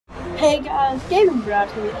Hey guys, Gaming Brad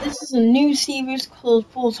here. This is a new series called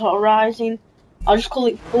Forza Horizon. I'll just call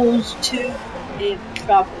it Forza 2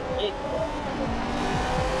 Travel.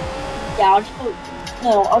 Yeah, I'll just call it.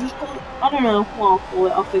 No, I'll just call it. I don't know what I'll call it.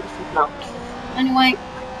 I'll figure something out. Anyway,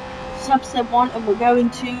 this is episode 1, and we're going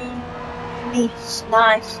to Nice.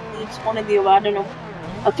 Nice, one of the other. I don't know.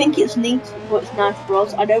 I think it's neat, but it's nice for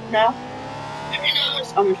us. I don't know.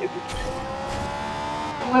 I'm joking.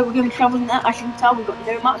 Anyway, we're going to be travelling there. As you can tell, we've got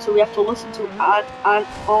no map, so we have to listen to Anne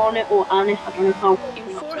or Annie. I don't know how. In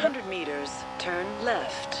 400 meters, turn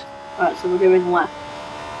left. Right, so we're going left.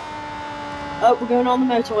 Oh, we're going on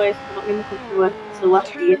the motorway. We're not going the country way. So left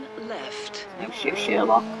here. Turn left. No shit,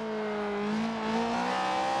 Sherlock.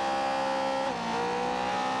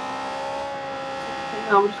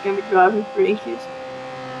 Now we're just going to be driving for ages.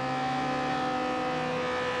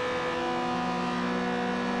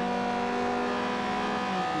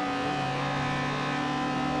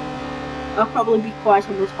 I'll probably be quiet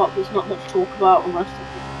on this part. There's not much to talk about unless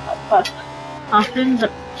that happens.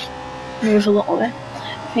 Move a little bit.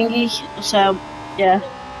 Thingy. So, yeah.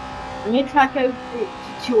 I'm going to track over to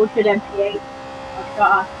 200 MP8. I've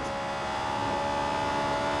got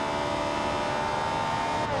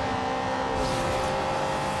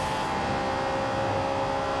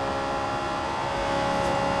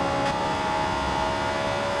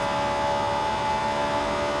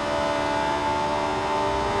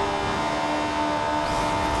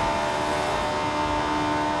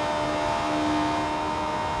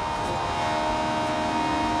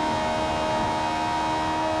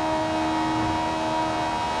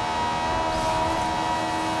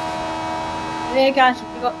Hey guys,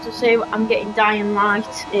 I forgot to say I'm getting Dying Light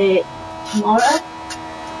tomorrow.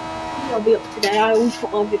 I'll be up today. I always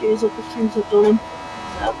put my videos up as soon as I've done them.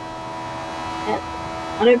 So, yeah.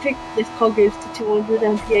 I don't think this car goes to 200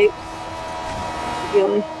 MP8.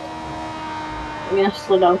 Really. I'm going to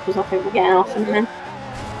slow down because I think we're getting off in here.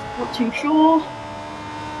 Not too sure.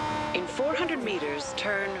 In 400 meters,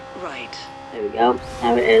 turn right. There we go.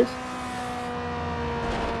 There it is.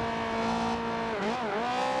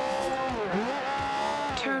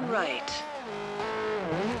 Turn right.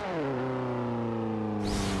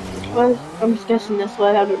 Well, I'm just guessing this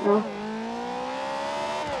way, I don't know.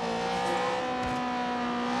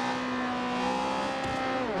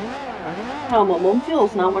 How my mum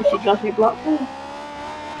feels now when she drives me Blackpool.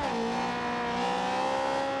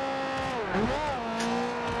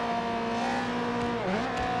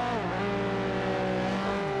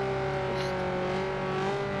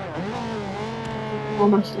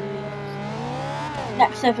 Almost in the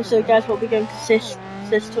next episode, guys, we'll be going to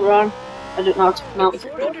Sisteron. I don't know how to pronounce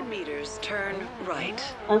it. 400 meters, turn right.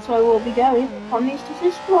 That's why we'll be going on these to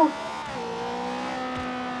Sisteron.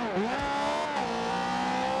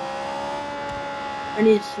 I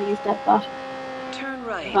need to sneeze that bad. Turn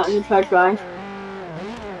right. Right, I'm gonna try to drive.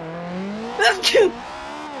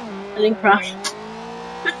 I didn't crash.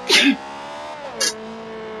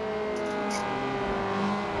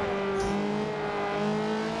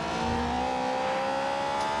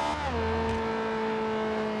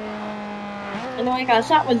 Anyway guys,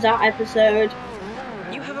 that was that episode.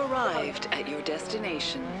 You have arrived at your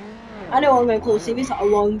destination. I know I'm going to call this a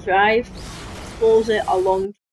long drive. Calls it a long